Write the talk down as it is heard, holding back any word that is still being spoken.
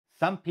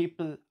Some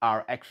people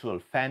are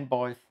actual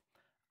fanboys,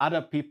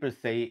 other people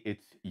say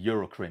it's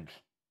Euro cringe.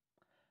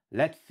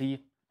 Let's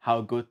see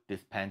how good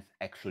these pants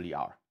actually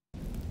are.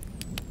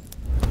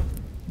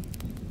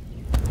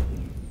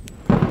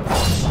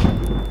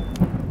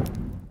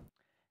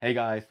 Hey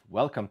guys,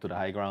 welcome to the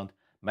high ground.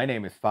 My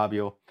name is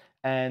Fabio,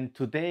 and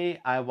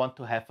today I want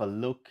to have a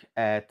look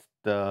at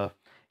the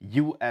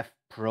UF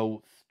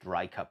Pro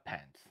Striker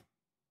pants.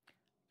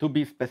 To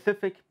be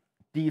specific,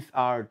 these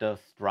are the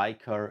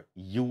Striker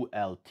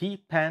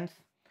ULT pants.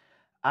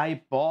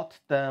 I bought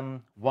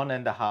them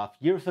 1.5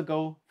 years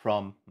ago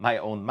from my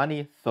own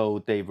money,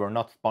 so they were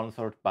not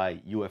sponsored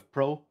by UF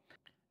Pro.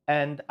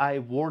 And I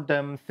wore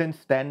them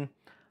since then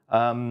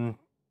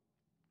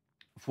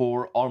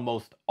for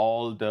almost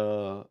all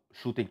the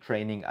shooting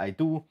training I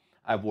do.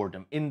 I wore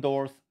them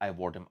indoors, I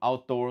wore them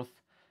outdoors,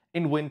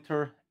 in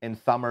winter, in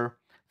summer.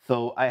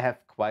 So I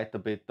have quite a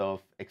bit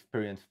of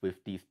experience with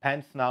these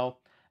pants now,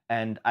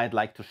 and I'd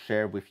like to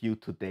share with you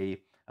today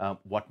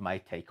what my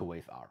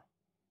takeaways are.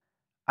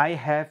 I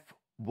have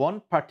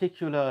one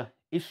particular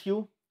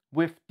issue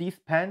with these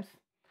pants,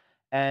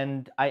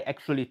 and I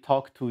actually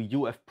talked to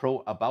UF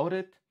Pro about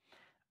it.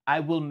 I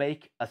will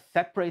make a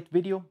separate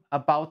video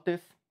about this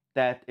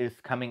that is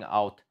coming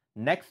out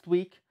next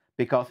week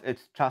because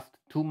it's just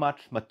too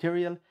much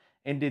material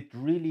and it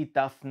really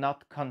does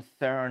not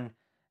concern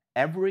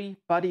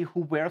everybody who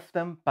wears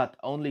them, but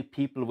only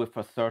people with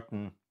a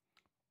certain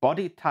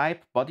body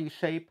type, body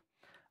shape,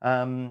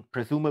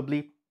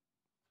 presumably.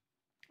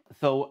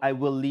 So I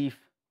will leave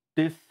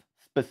this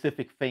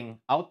specific thing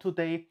out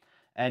today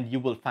and you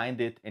will find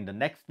it in the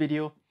next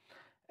video.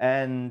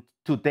 And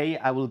today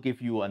I will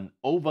give you an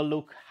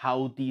overlook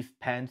how these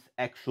pants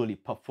actually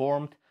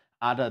performed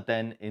other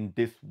than in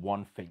this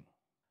one thing.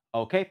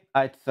 Okay,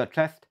 I'd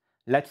suggest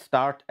let's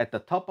start at the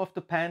top of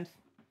the pants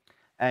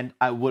and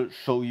I will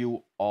show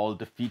you all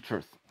the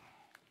features.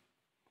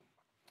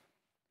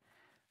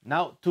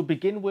 Now to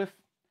begin with,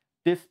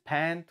 this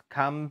pant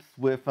comes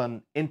with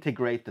an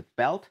integrated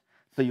belt,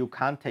 so you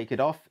can't take it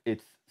off.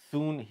 It's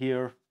soon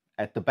here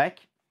at the back.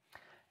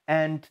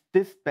 And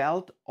this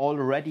belt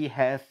already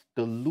has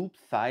the loop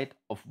side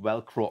of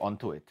Velcro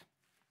onto it.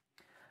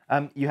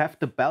 You have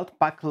the belt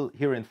buckle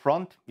here in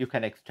front. You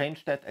can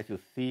exchange that. As you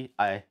see,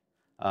 I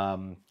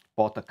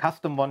bought a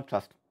custom one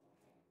just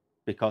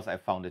because I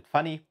found it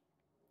funny.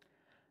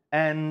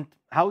 And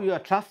how you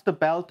adjust the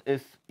belt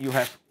is you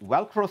have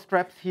Velcro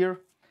straps here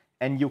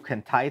and you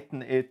can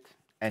tighten it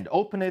and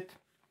open it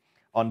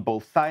on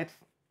both sides.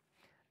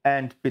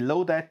 And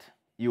below that,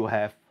 you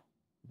have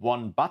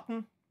one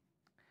button.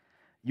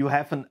 You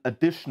have an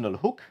additional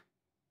hook,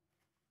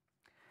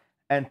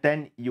 and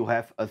then you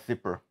have a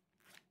zipper.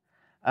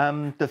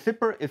 The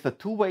zipper is a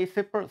two-way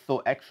zipper,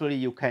 so actually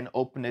you can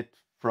open it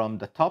from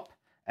the top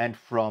and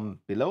from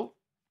below.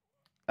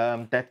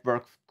 That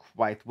works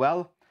quite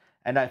well,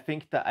 and I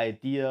think the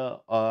idea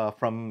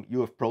from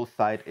UF Pro's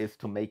side is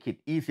to make it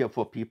easier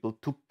for people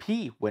to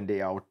pee when they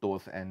are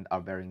outdoors and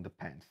are wearing the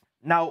pants.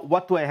 Now,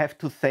 what do I have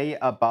to say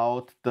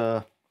about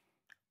the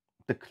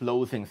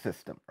closing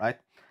system, right?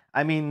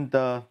 I mean,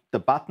 the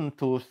button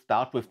to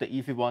start with, the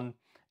easy one,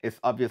 is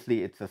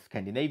obviously it's a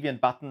Scandinavian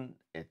button.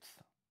 It's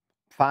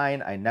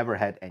fine. I never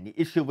had any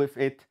issue with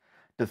it.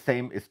 The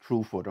same is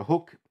true for the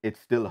hook. It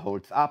still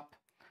holds up.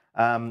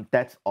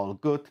 That's all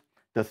good.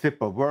 The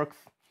zipper works.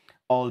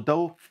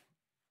 Although,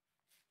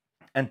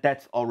 and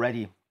that's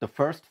already the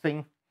first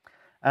thing,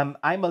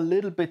 I'm a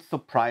little bit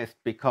surprised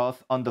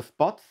because on the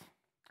spots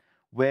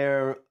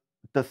where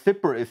the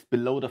zipper is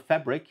below the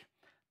fabric,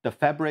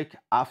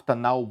 after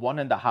now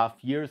 1.5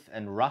 years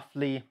and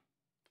roughly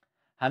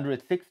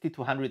 160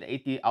 to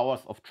 180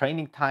 hours of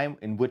training time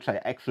in which I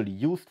actually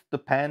used the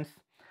pants,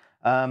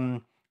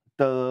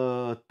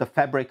 the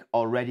fabric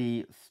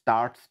already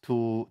starts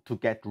to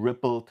get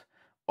rippled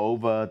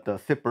over the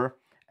zipper.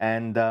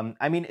 And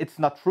I mean, it's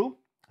not true,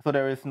 so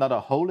there is not a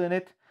hole in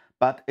it,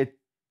 but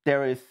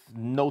there is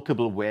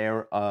notable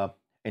wear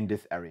in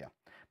this area.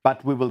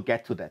 But we will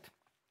get to that.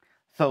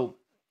 So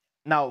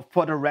now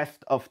for the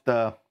rest of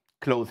the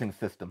closing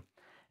system.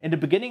 In the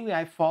beginning,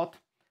 I thought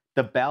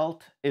the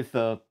belt is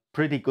a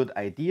pretty good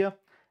idea,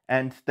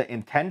 and the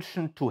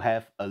intention to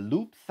have a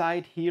loop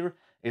side here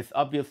is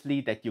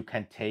obviously that you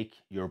can take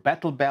your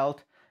battle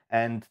belt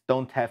and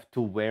don't have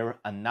to wear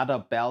another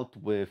belt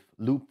with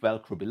loop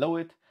Velcro below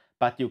it,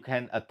 but you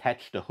can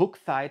attach the hook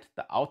side,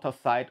 the outer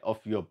side of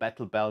your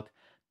battle belt,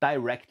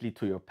 directly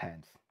to your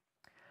pants.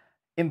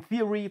 In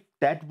theory,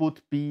 that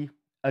would be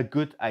a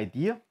good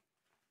idea.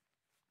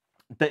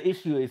 The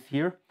issue is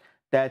here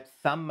that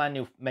some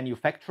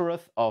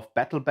manufacturers of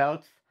battle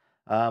belts,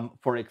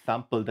 for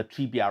example, the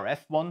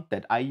GBRS one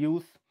that I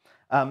use,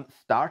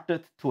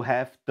 started to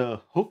have the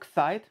hook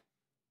side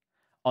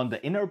on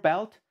the inner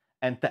belt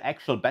and the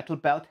actual battle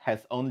belt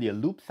has only a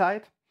loop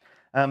side.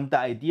 The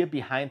idea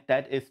behind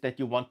that is that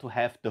you want to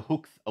have the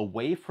hooks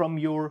away from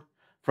your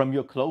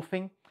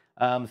clothing,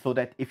 so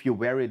that if you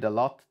wear it a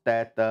lot,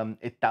 that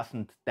it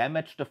doesn't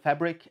damage the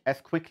fabric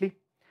as quickly.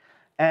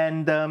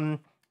 And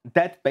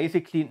that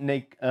basically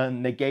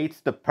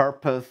negates the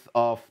purpose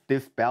of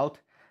this belt,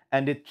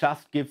 and it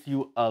just gives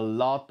you a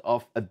lot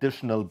of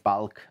additional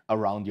bulk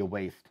around your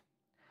waist.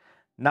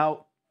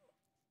 Now,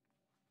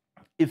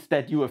 is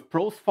that UF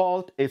Pro's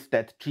fault? Is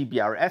that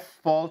GBRS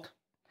fault?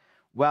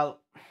 Well,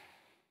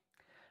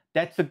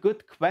 that's a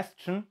good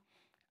question.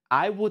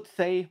 I would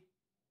say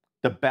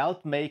the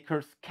belt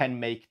makers can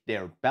make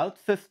their belt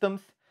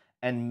systems,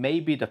 and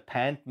maybe the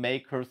pant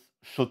makers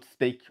should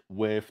stick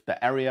with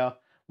the area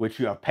which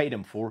you are paid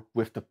them for,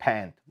 with the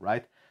pant,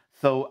 right?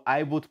 So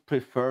I would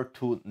prefer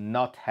to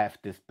not have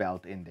this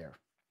belt in there.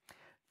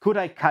 Could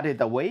I cut it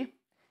away?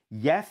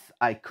 Yes,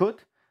 I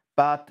could,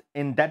 but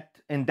in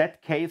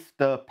that case,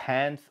 the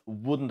pants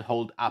wouldn't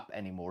hold up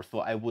anymore. So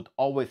I would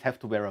always have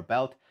to wear a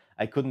belt.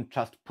 I couldn't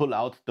just pull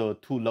out the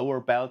two lower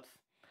belts.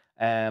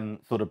 So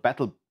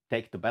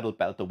take the battle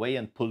belt away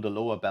and pull the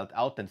lower belt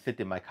out and sit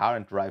in my car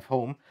and drive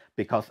home,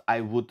 because I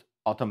would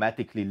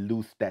automatically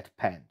lose that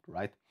pant,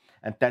 right?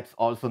 And that's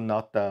also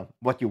not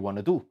what you want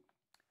to do.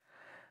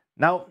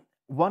 Now,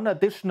 one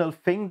additional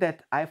thing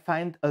that I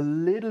find a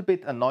little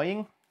bit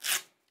annoying,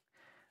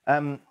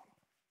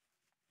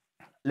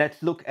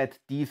 let's look at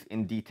these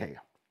in detail.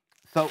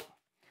 So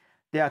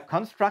they are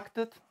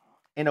constructed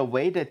in a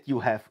way that you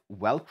have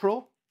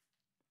Velcro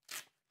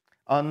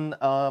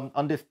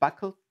on this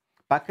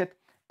bucket,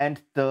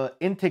 and the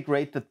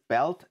integrated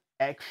belt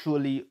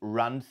actually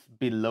runs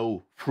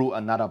below through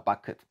another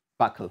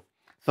buckle.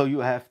 So you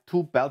have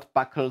two belt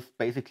buckles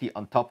basically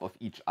on top of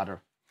each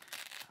other.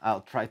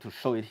 I'll try to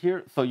show it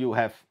here. So you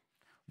have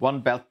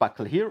one belt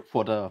buckle here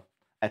for the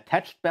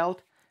attached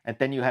belt, and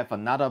then you have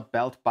another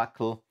belt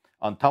buckle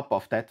on top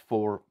of that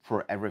for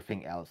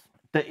everything else.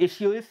 The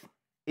issue is,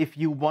 if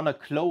you want to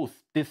close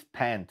this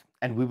pant,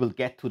 and we will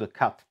get to the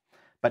cut,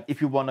 but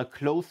if you want to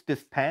close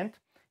this pant,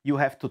 you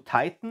have to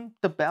tighten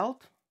the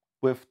belt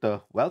with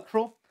the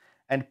Velcro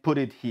and put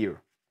it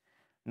here.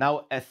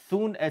 Now, as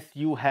soon as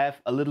you have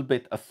a little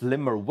bit a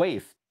slimmer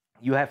waist,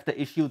 you have the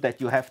issue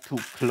that you have to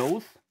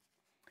close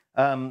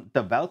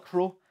the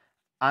Velcro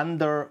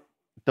under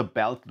the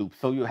belt loop.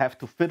 So you have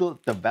to fiddle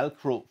the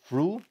Velcro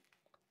through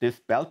this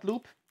belt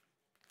loop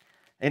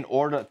in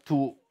order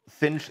to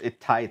cinch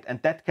it tight.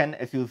 And that can,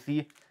 as you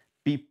see,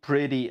 be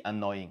pretty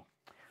annoying.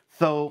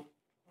 So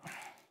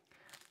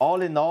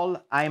all in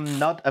all, I'm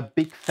not a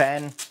big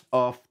fan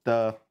of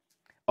the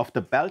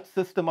belt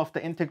system of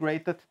the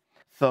integrated.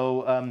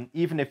 So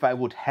even if I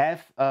would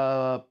have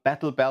a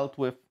battle belt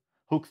with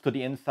hooks to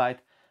the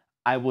inside,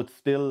 I would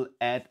still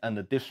add an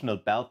additional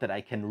belt that I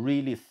can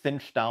really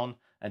cinch down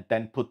and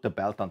then put the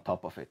belt on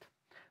top of it.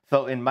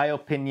 So in my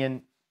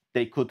opinion,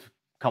 they could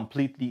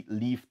completely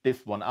leave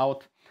this one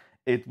out.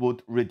 It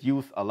would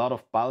reduce a lot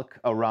of bulk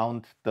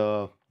around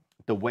the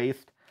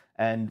waist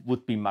and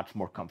would be much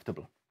more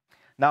comfortable.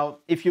 Now,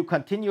 if you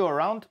continue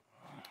around,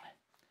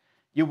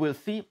 you will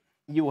see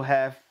you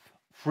have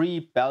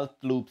 3 belt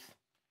loops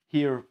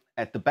here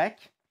at the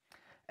back,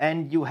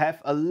 and you have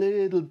a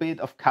little bit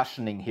of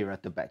cushioning here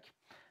at the back.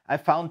 I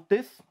found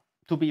this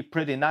to be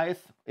pretty nice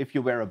if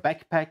you wear a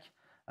backpack.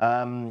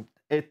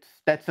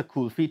 That's a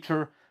cool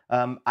feature.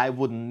 I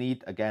wouldn't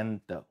need,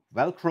 again, the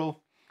Velcro.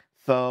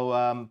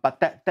 So, but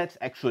that's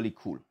actually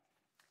cool.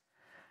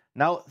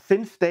 Now,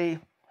 since they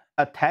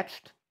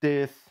attached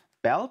this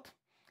belt,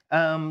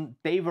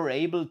 they were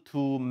able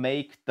to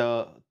make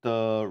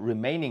the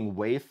remaining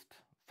waist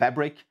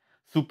fabric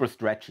super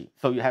stretchy.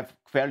 So you have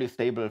fairly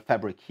stable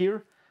fabric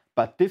here,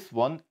 but this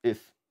one is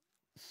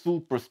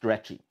super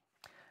stretchy.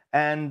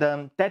 And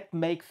that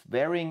makes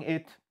wearing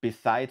it,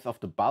 besides of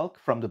the bulk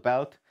from the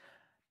belt,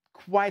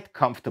 quite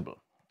comfortable.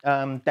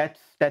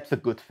 That's a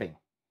good thing.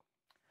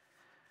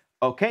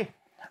 Okay,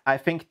 I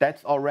think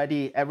that's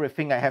already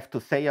everything I have to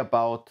say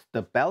about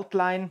the belt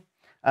line.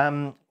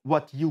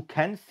 What you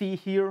can see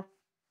here,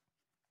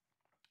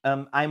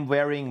 I'm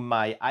wearing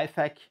my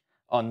IFAK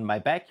on my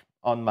back,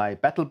 on my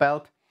battle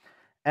belt,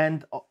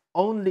 and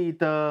only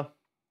the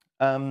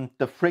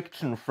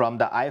friction from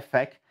the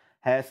IFAK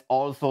has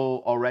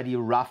also already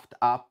roughed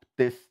up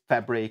this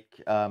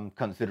fabric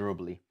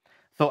considerably.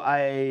 So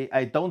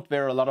I don't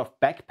wear a lot of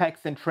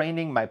backpacks in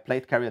training. My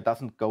plate carrier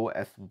doesn't go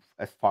as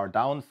far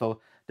down,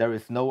 so there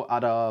is no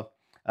other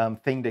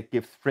thing that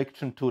gives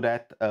friction to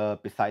that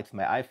besides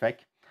my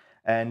IFAK.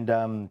 And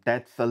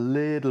that's a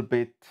little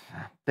bit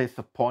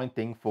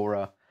disappointing for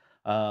a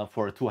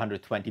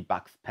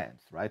 $220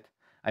 pants, right?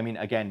 I mean,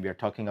 again, we're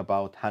talking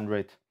about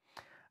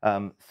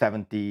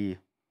 170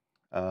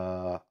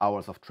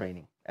 hours of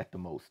training at the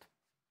most.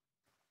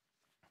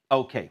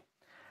 Okay,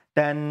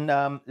 then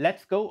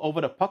let's go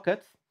over the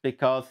pockets,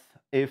 because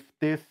if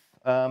this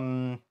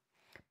pant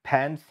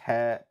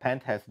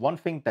has one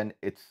thing, then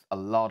it's a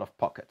lot of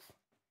pockets.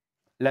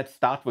 Let's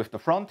start with the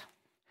front.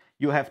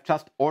 You have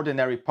just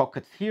ordinary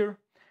pockets here.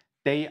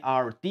 They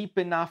are deep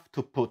enough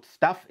to put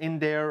stuff in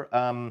there,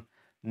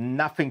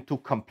 nothing to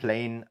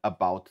complain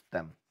about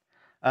them.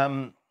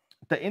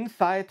 The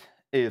inside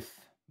is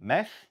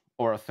mesh,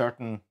 or a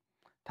certain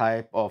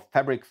type of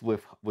fabrics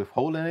with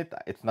hole in it.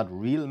 It's not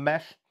real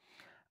mesh.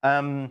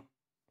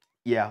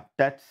 yeah,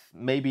 that's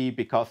maybe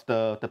because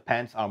the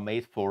pants are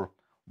made for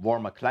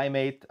warmer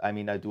climate. I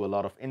mean, I do a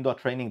lot of indoor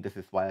training. This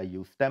is why I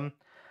use them.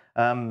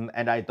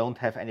 And I don't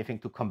have anything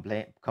to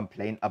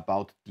complain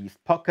about these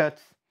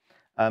pockets.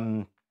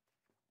 Um,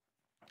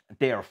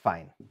 they are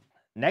fine.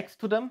 Next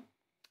to them,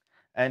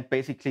 and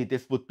basically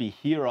this would be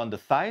here on the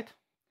side,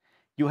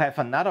 you have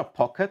another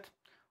pocket,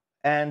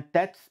 and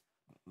that's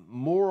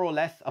more or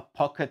less a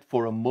pocket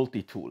for a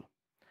multi-tool.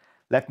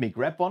 Let me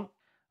grab one.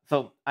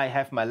 So I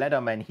have my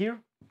Leatherman here.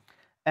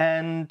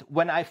 And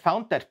when I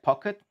found that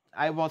pocket,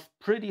 I was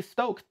pretty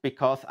stoked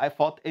because I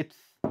thought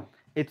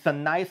it's a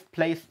nice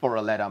place for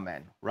a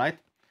Leatherman, right?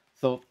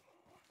 So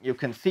you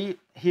can see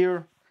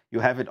here, you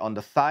have it on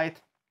the side.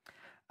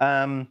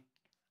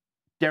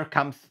 There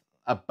comes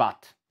a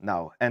but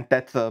now, and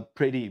that's a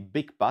pretty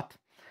big but,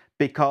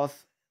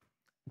 because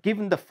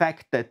given the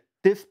fact that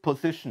this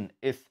position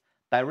is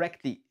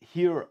directly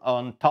here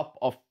on top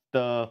of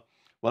the,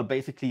 well,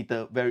 basically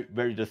the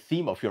where the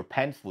seam of your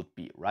pants would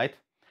be, right?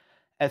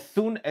 As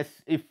soon as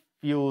if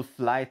you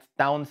slide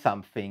down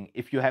something,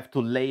 if you have to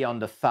lay on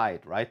the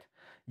side, right,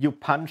 you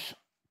punch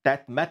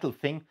that metal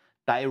thing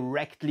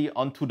directly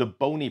onto the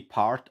bony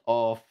part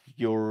of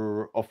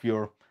your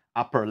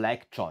upper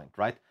leg joint,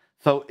 right?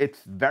 So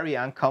it's very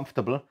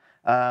uncomfortable.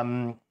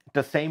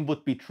 The same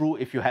would be true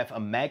if you have a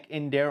mag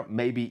in there,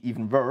 maybe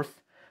even worse.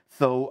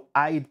 So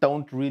I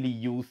don't really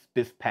use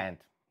this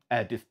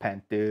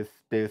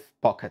this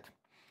pocket.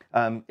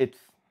 It's,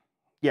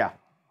 yeah,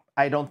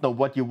 I don't know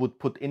what you would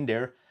put in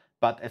there,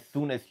 but as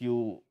soon as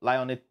you lie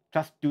on it,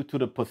 just due to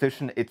the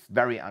position, it's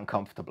very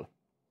uncomfortable.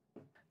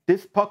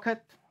 This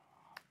pocket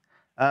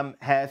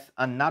has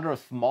another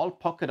small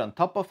pocket on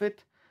top of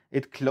it.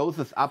 It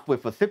closes up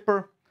with a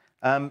zipper.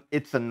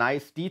 It's a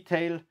nice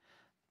detail.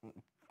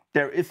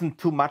 There isn't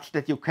too much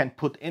that you can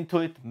put into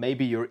it.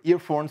 Maybe your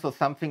earphones or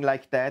something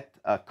like that.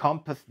 A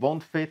compass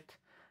won't fit.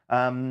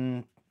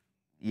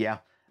 Yeah,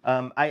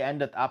 I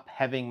ended up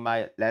having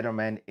my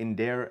Leatherman in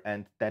there,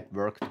 and that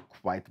worked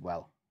quite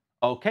well.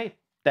 Okay,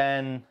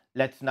 then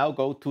let's now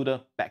go to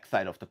the back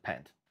side of the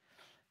pant.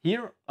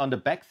 Here on the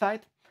back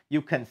side,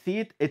 you can see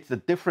it. It's a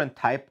different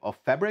type of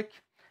fabric.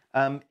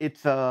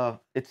 It's a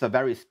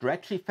very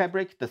stretchy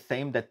fabric, the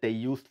same that they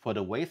used for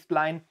the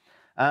waistline.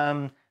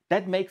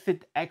 That makes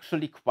it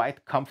actually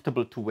quite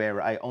comfortable to wear.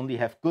 I only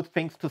have good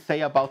things to say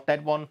about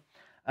that one.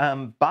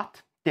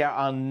 But there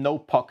are no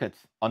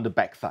pockets on the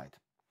back side.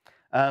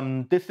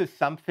 This is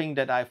something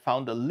that I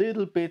found a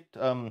little bit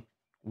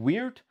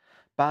weird,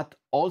 but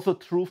also,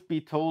 truth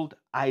be told,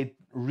 I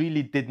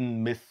really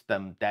didn't miss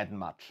them that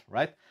much,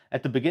 right?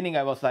 At the beginning,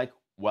 I was like,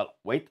 well,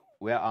 wait,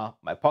 where are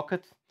my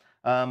pockets?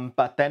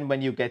 But then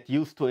when you get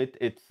used to it,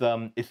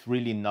 it's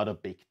really not a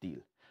big deal.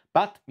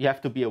 But you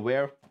have to be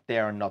aware, they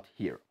are not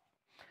here.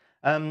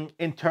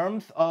 In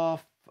terms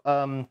of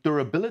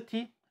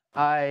durability,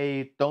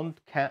 I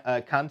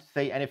can't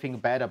say anything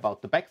bad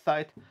about the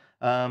backside.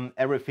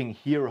 Everything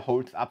here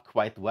holds up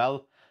quite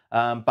well,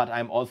 but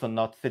I'm also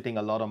not sitting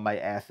a lot on my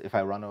ass if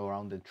I run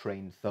around and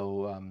train.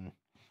 So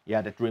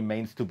yeah, that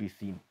remains to be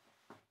seen.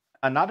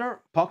 Another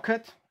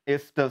pocket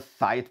is the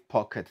side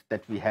pocket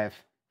that we have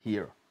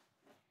here.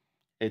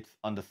 It's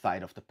on the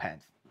side of the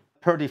pants.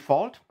 Per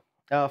default,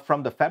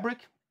 from the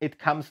fabric, it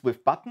comes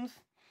with buttons.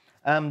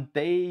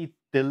 They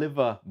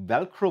deliver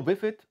Velcro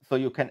with it, so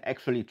you can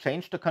actually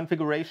change the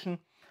configuration.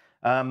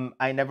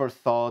 I never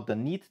saw the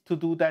need to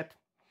do that.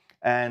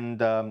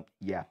 And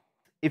yeah,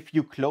 if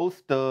you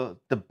close the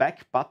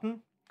back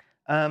button,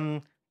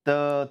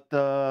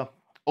 the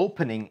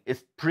opening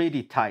is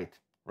pretty tight,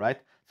 right?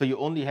 So you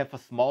only have a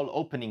small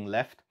opening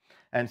left.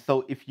 And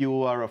so if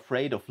you are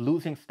afraid of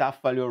losing stuff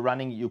while you're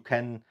running, you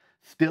can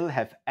still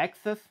have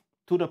access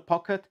to the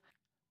pocket,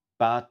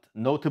 but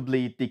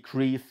notably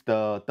decrease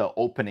the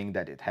opening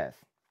that it has.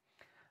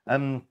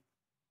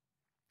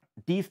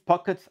 These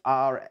pockets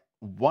are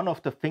one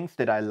of the things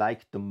that I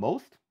like the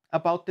most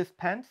about this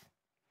pants.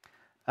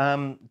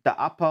 The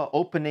upper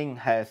opening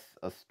has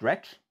a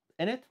stretch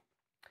in it.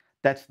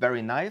 That's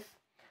very nice.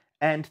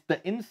 And the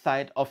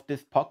inside of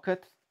this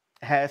pocket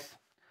has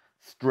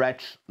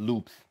stretch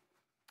loops.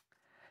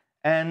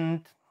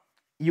 And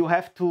you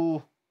have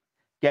to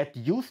get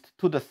used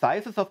to the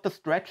sizes of the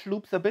stretch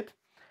loops a bit.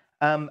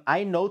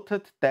 I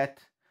noted that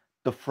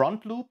the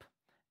front loop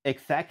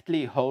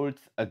exactly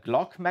holds a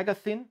Glock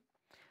magazine.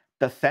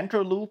 The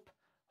center loop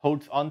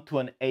holds onto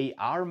an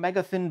AR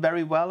magazine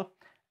very well.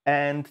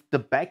 And the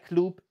back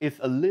loop is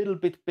a little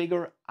bit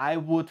bigger. I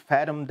would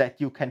fathom that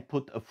you can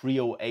put a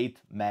 308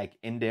 mag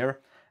in there,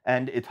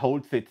 and it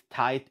holds it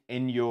tight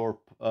in your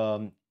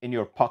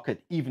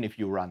pocket even if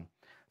you run.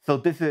 So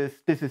this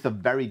is a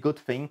very good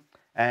thing,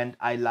 and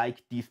I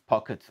like these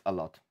pockets a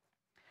lot.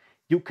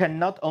 You can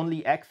not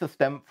only access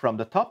them from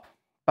the top,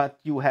 but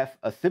you have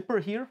a zipper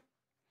here,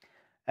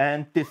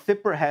 and this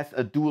zipper has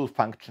a dual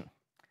function.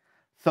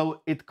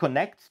 So it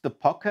connects the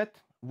pocket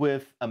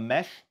with a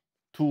mesh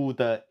to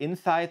the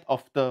inside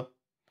of the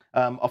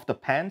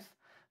pants,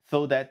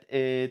 so that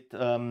it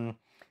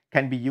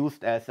can be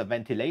used as a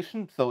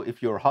ventilation. So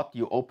if you're hot,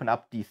 you open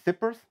up these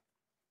zippers.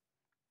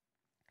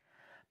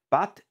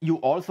 But you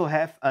also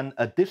have an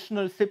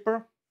additional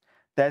zipper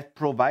that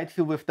provides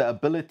you with the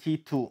ability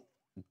to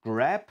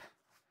grab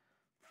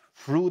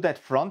through that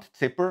front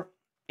zipper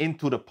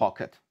into the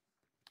pocket.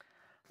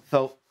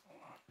 So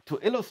to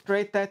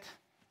illustrate that,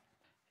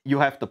 you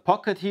have the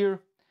pocket here.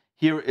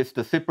 Here is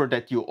the zipper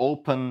that you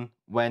open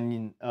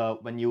when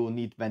you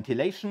need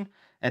ventilation.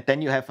 And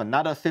then you have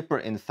another zipper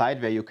inside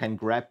where you can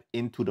grab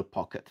into the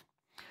pocket.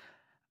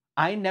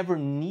 I never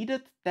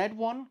needed that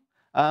one,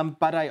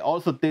 but I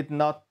also did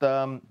not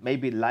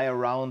maybe lie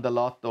around a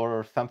lot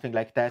or something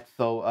like that.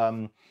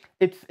 So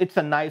it's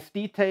a nice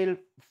detail.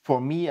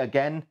 For me,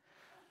 again,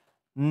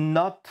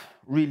 not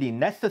really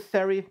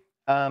necessary,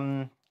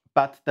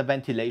 but the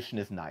ventilation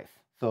is nice.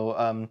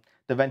 So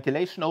the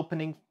ventilation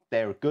openings,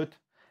 they're good,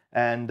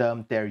 and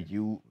they're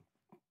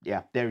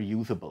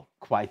usable,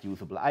 quite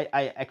usable.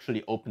 I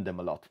actually open them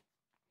a lot.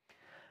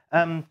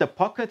 The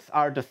pockets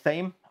are the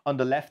same on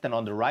the left and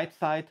on the right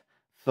side,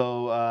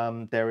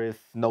 so there is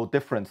no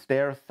difference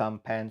there. Some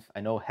pants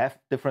I know have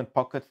different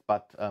pockets,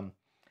 but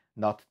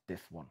not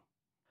this one.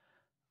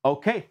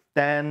 Okay,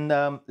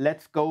 then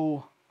let's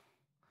go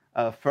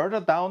further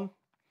down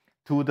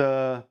to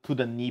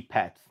the knee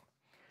pads.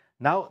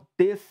 Now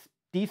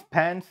these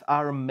pants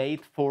are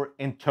made for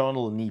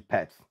internal knee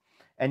pads,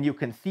 and you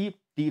can see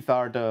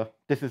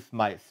this is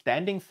my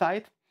standing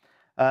side,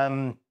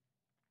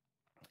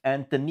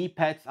 and the knee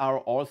pads are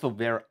also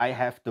where I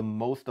have the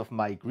most of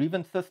my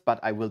grievances, but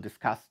I will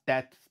discuss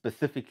that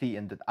specifically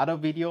in the other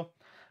video.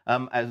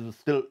 I will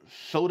still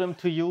show them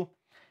to you.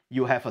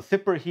 You have a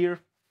zipper here.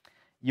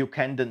 You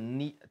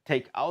can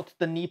take out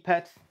the knee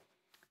pads.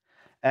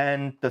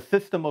 And the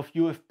system of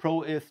UF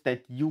Pro is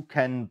that you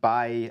can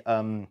buy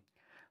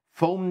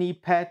foam knee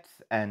pads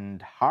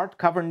and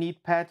hardcover knee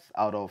pads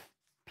out of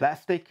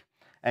plastic,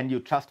 and you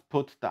just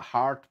put the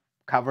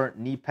hardcover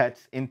knee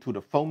pads into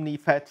the foam knee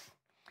pads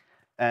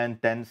and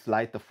then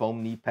slide the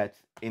foam knee pads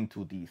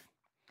into these.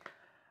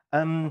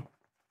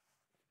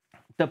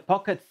 The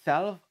pockets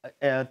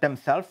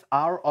themselves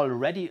are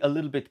already a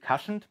little bit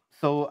cushioned,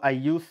 so I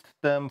used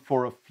them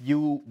for a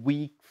few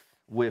weeks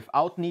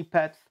without knee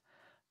pads,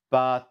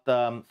 but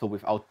so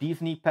without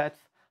these knee pads.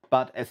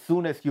 But as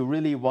soon as you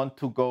really want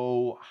to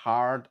go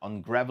hard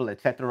on gravel,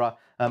 etc.,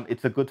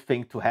 it's a good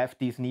thing to have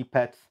these knee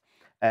pads.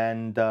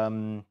 And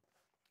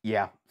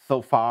yeah,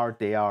 so far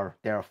they are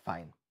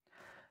fine.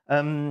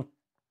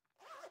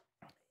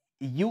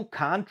 You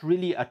can't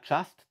really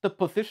adjust the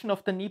position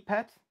of the knee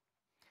pads.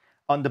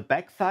 On the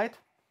back side,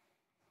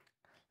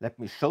 let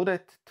me show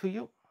that to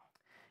you.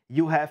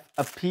 You have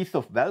a piece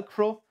of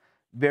Velcro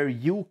where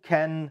you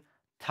can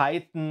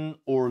tighten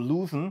or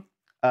loosen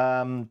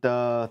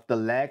the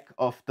leg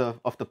of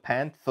the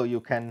pant, so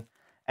you can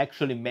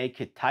actually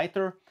make it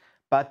tighter,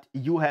 but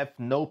you have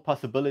no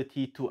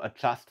possibility to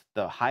adjust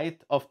the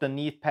height of the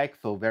knee peg,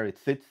 so where it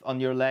sits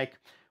on your leg,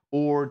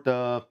 or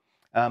the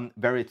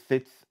where it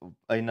sits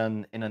in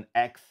an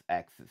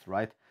x-axis,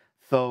 right?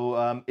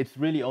 So it's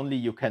really only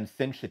you can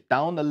cinch it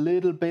down a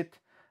little bit,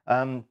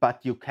 but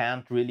you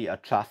can't really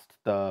adjust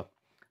the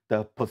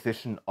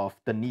position of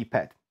the knee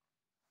pad.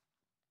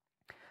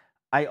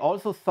 I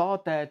also saw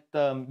that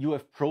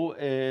UF Pro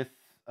is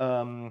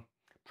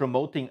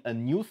promoting a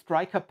new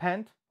striker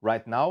pant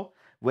right now,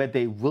 where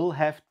they will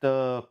have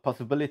the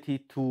possibility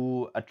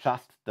to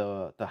adjust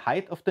the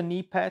height of the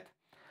knee pad,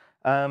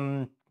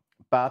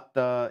 but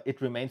it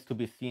remains to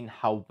be seen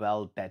how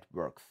well that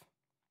works.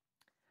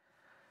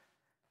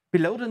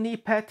 Below the knee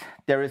pad,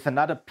 there is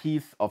another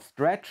piece of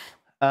stretch,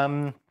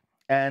 and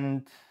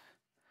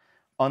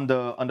on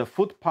the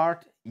foot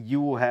part,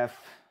 you have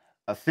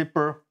a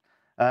zipper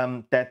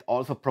that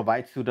also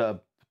provides you the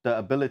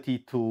ability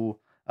to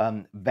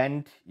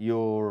bend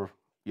your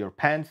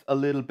pants a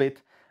little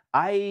bit.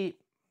 I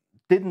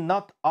did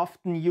not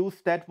often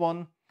use that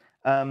one.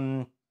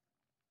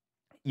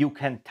 You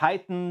can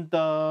tighten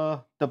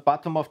the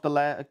bottom of the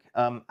leg.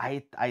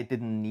 I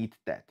didn't need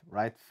that,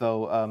 right?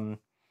 So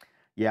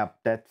yeah,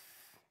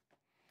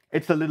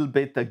 it's a little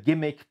bit a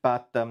gimmick,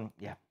 but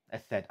yeah,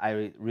 as said,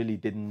 I really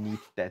didn't need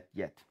that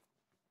yet.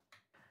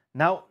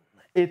 Now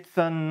it's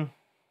an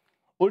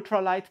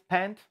ultralight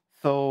pant,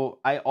 so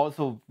I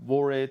also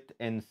wore it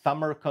in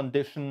summer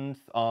conditions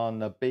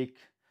in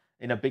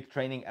a big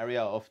training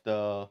area of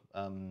the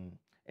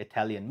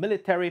Italian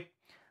military.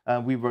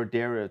 We were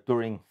there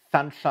during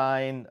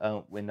sunshine,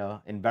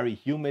 in very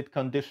humid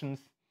conditions,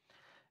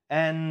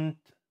 and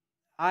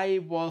I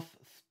was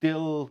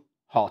still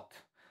hot.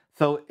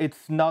 So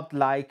it's not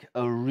like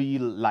a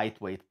real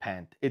lightweight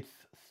pant. It's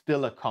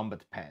still a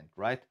combat pant,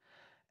 right?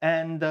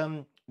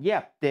 And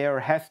yeah, there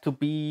has to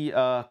be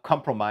a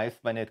compromise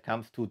when it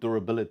comes to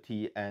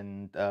durability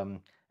and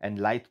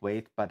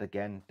lightweight. But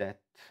again, that,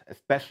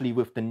 especially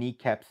with the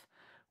kneecaps,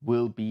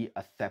 will be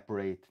a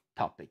separate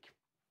topic.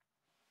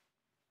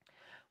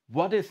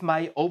 What is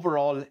my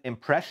overall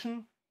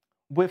impression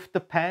with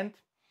the pant?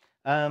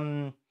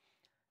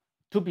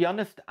 To be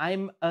honest,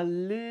 I'm a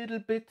little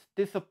bit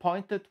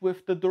disappointed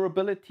with the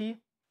durability,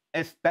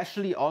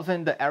 especially also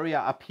in the area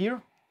up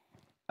here.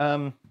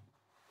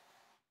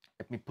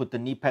 Let me put the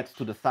knee pads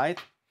to the side.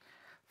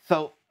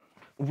 So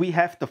we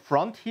have the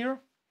front here,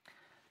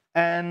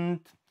 and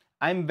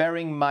I'm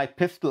wearing my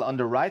pistol on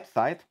the right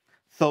side,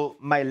 so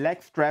my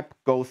leg strap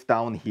goes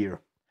down here,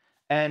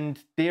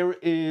 and there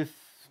is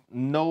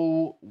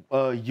no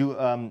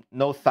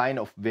no sign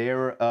of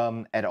wear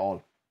at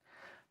all.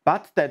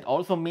 But that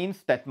also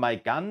means that my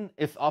gun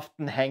is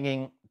often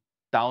hanging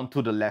down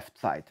to the left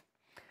side.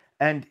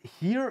 And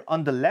here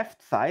on the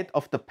left side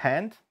of the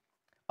pant,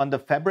 on the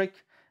fabric,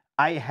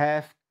 I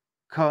have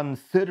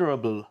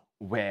considerable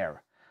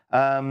wear.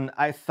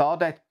 I saw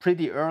that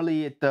pretty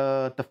early.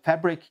 The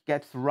fabric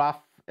gets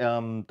rough,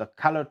 the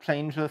color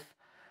changes,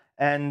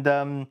 and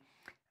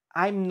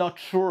I'm not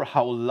sure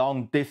how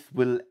long this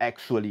will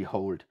actually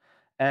hold.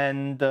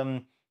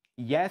 And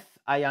yes,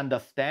 I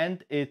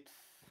understand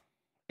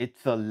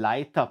it's a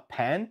lighter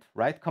pant,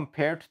 right,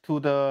 compared to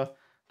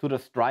the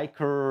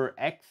Striker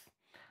X.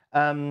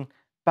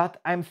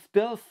 But I'm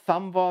still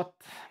somewhat,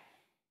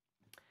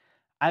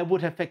 I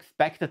would have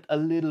expected a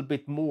little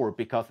bit more,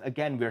 because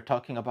again, we're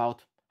talking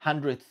about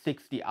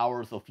 160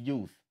 hours of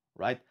use,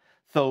 right?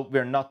 So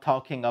we're not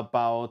talking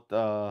about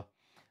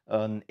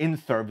an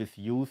in-service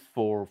use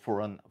for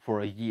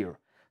a year.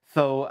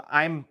 So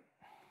I'm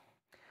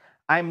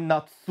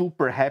not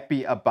super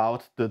happy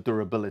about the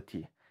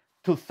durability.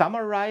 To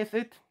summarize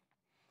it,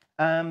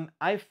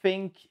 I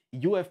think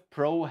UF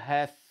Pro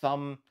has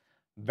some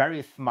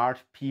very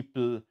smart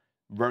people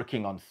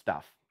working on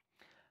stuff.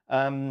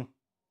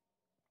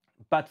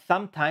 But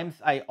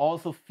sometimes I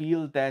also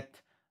feel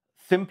that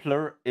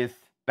simpler is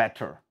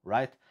better,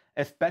 right?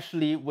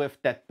 Especially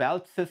with that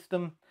belt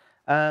system.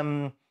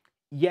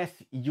 Yes,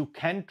 you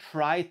can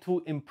try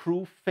to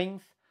improve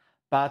things,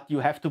 but you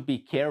have to be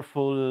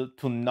careful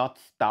to not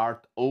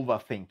start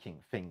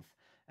overthinking things.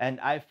 And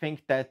I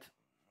think that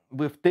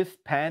with this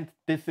pant,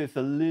 this is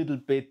a little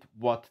bit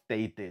what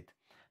they did.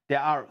 There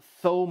are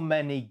so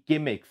many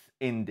gimmicks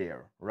in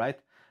there, right?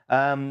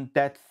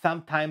 That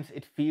sometimes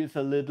it feels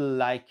a little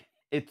like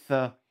it's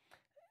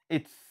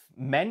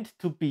meant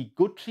to be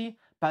Gucci,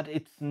 but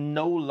it's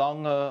no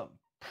longer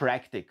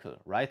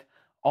practical, right?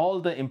 All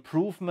the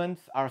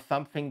improvements are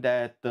something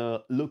that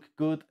look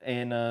good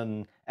in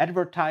an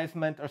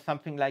advertisement or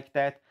something like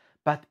that,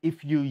 but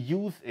if you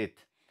use it,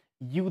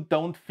 you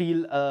don't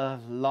feel a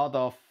lot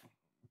of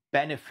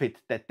benefit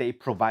that they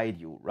provide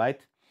you, right?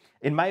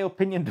 In my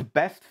opinion, the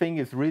best thing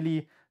is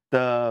really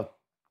the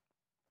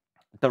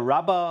the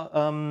rubber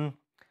um,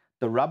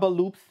 the rubber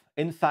loops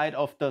inside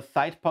of the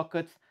side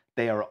pockets.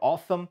 They are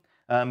awesome.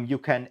 You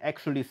can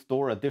actually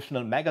store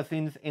additional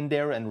magazines in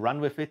there and run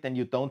with it, and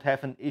you don't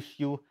have an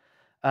issue.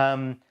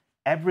 Um,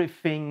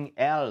 Everything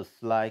else,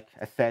 like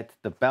I said,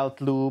 the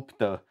belt loop,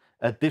 the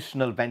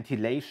additional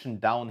ventilation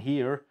down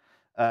here,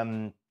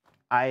 um,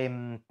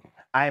 I'm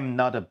I'm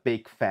not a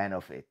big fan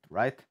of it,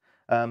 right?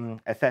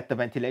 I said the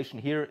ventilation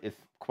here is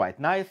quite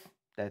nice.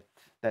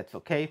 That's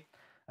okay.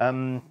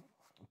 Um,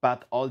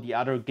 but all the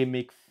other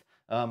gimmicks,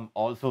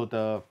 also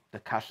the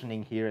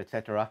cushioning here,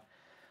 etc.,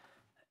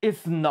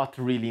 is not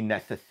really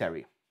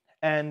necessary.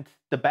 And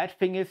the bad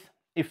thing is,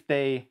 if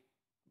they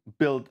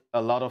build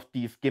a lot of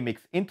these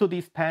gimmicks into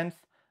these pants,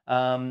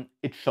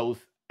 it shows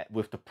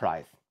with the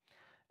price.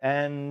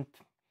 And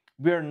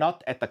we're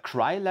not at the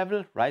Cry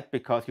level, right?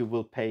 Because you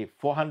will pay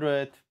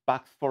 400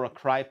 bucks for a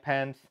Cry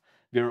pants.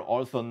 We're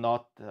also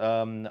not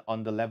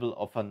on the level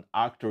of an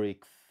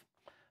Arc'teryx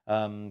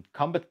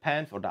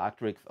Combatpants or the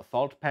Arc'teryx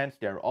Assault pants.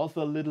 They're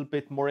also a little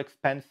bit more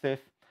expensive,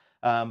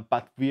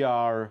 but we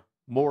are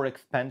more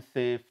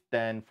expensive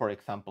than, for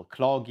example,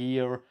 Claw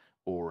Gear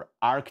or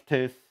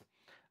Arctis.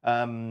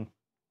 Um,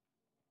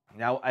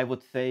 Now, I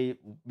would say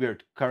we're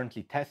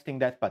currently testing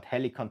that, but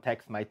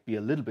Helicontex might be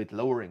a little bit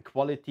lower in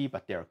quality,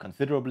 but they're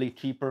considerably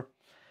cheaper.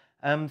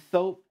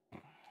 So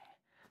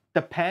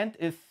the pant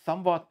is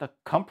somewhat a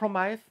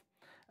compromise.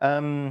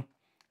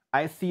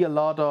 I see a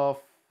lot of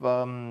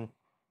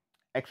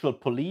actual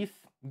police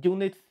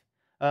units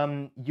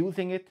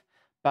using it,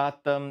 but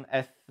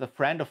as a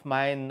friend of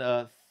mine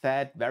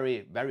said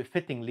very, very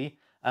fittingly,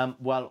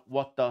 well,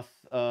 what does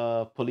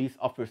a police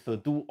officer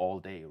do all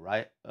day,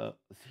 right?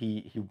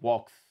 He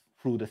walks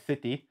through the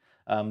city,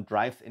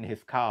 drives in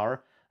his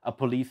car. A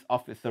police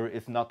officer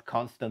is not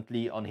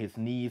constantly on his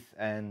knees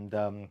and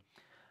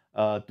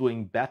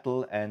doing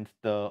battle, and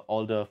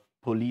all the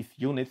police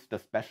units, the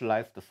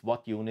specialized, the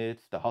SWAT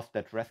units, the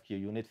hostage rescue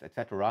units,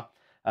 etc.,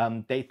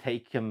 they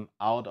take him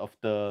out of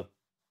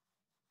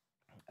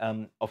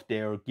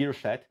their gear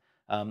shed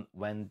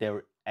when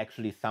there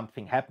actually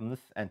something happens,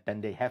 and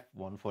then they have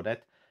one for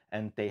that,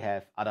 and they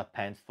have other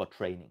pants for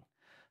training.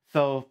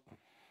 So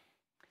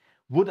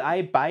would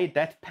I buy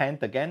that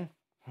pant again?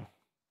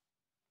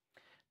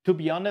 To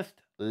be honest,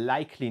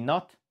 likely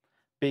not,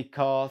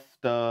 because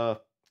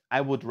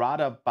I would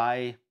rather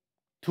buy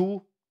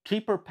two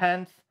cheaper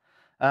pants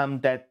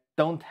that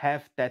don't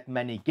have that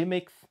many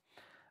gimmicks,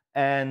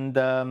 and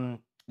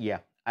yeah,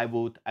 I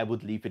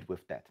would leave it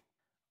with that.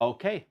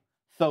 Okay,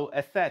 so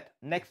as said,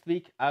 next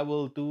week I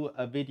will do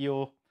a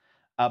video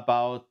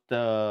about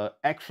the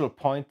actual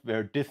point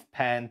where this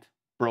pant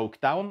broke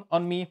down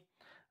on me,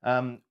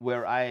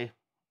 where I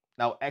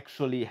now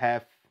actually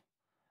have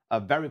a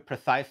very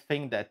precise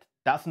thing that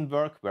doesn't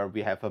work, where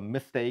we have a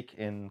mistake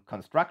in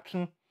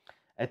construction,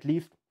 at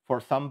least for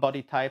some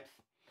body types,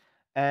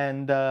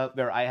 and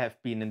where I have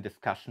been in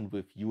discussion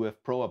with UF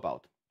Pro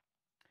about.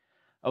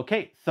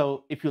 Okay,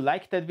 so if you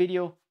liked that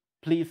video,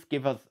 please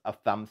give us a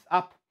thumbs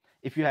up.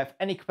 If you have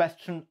any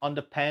question on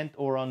the pant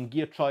or on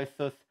gear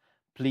choices,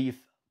 please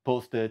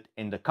post it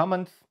in the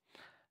comments.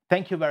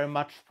 Thank you very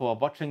much for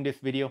watching this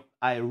video.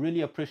 I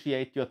really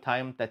appreciate your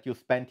time that you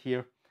spent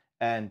here,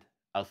 and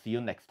I'll see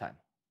you next time.